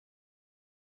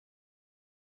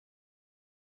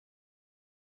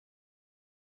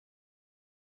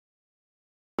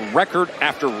record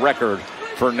after record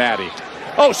for Natty.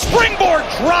 Oh, springboard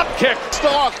drop kick.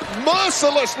 Stark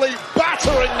mercilessly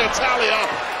battering Natalia.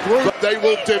 They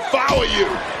will devour you.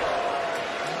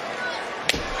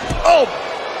 Oh,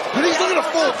 and he's not going to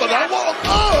fall for that. What on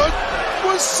earth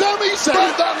was Sammy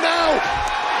saying that now?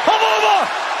 Come over!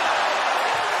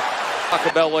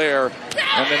 Belair,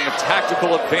 and then the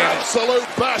tactical advantage. Absolute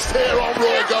best here on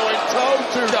Raw, going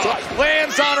toe-to-toe.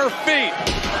 Lands on her feet.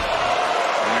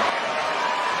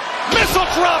 Missile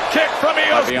drop kick from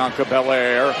Io. Bianca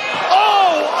Belair.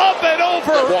 Oh, up and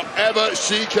over. Whatever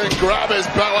she can grab is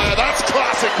Belair. That's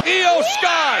classic. Io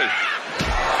Sky.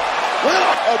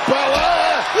 Oh,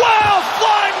 Belair. Wow,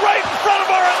 flying right in front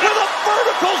of her with a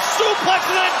vertical suplex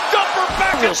and then dump her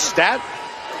back. Stat.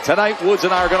 Tonight, Woods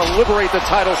and I are going to liberate the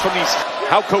titles from these.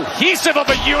 How cohesive of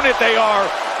a unit they are.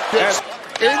 Yes.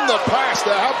 In the past,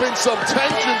 there have been some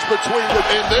tensions between them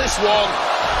in this one.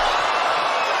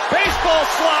 Baseball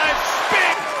slide,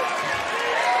 spin.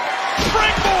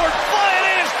 Springboard, flying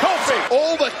in is Kofi.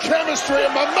 All the chemistry and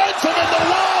momentum in the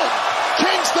world.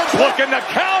 Kingston looking to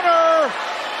counter.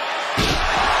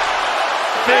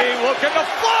 Looking to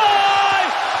fly.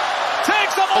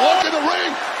 Takes him off. Look in the ring.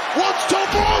 Wants to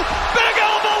move. Big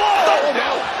elbow. Oh,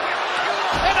 no.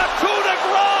 And a coup de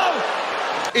grace.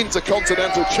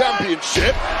 Intercontinental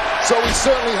Championship. So he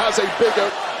certainly has a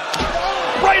bigger.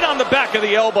 Right on the back of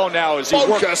the elbow now as he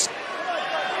focus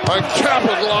and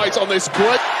capitalize on this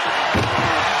great.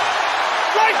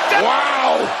 Right down.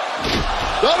 Wow.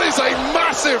 That is a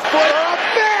massive break.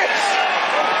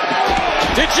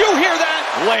 Did you hear that?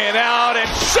 Laying out, and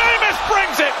Sheamus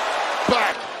brings it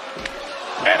back.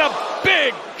 And a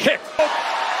big kick.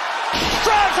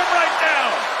 Drives him right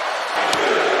down.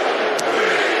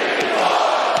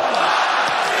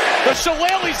 The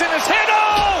shillelagh's in his head.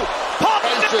 Oh! Pop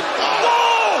it.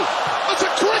 Whoa! That's a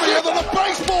quicker than a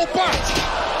baseball bat.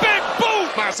 Big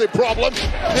boot. Massive problem.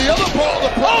 The other part of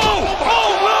the problem. Oh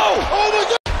no! Oh my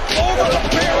God! Over the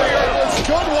barrier. It's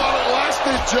good while it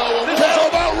lasted, Joe. And it's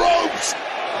about ropes.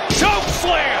 Choke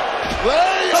slam.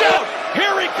 Joe.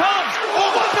 Here he comes. Oh,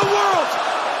 what in the world?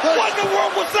 What in the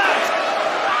world was that?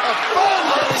 A fan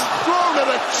getting thrown at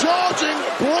a charging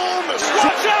Braun.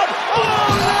 Watch out!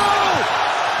 Oh no!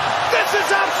 This is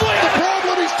absolutely the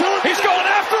problem. He's going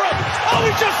after him. Oh,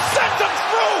 he just sent him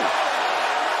through.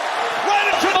 Right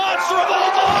into the monster of all.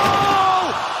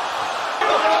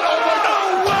 No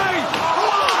way!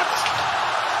 What?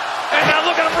 And now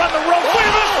look at him run the rope. Wait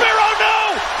a minute, Miro,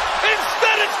 no!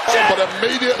 Instead it's Jet. But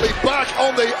immediately back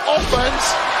on the offense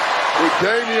with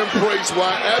Damian Priest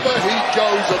wherever he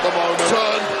goes at the moment.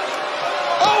 Turn.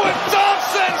 Oh, and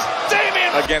Dobson's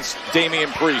Damian against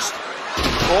Damian Priest.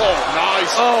 Oh,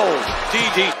 nice. Oh,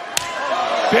 DD.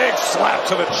 Big slap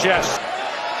to the chest.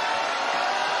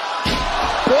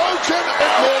 Broken.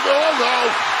 Oh,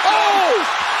 no. Oh!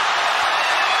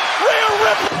 Rhea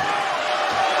Ripley.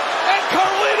 And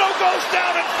Carlito goes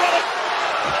down in front of.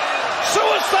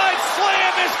 Suicide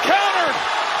slam is countered.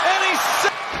 And he's.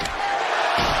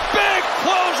 Big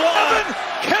clothesline.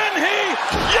 Can he?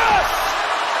 Yes!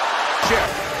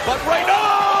 But right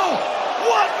now,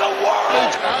 what in the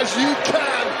world? As you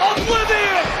can.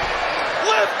 Oblivion!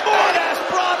 Liv Morgan as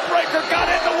Braun Breaker got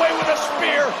in the way with a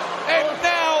spear, and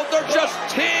now they're just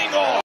teaming.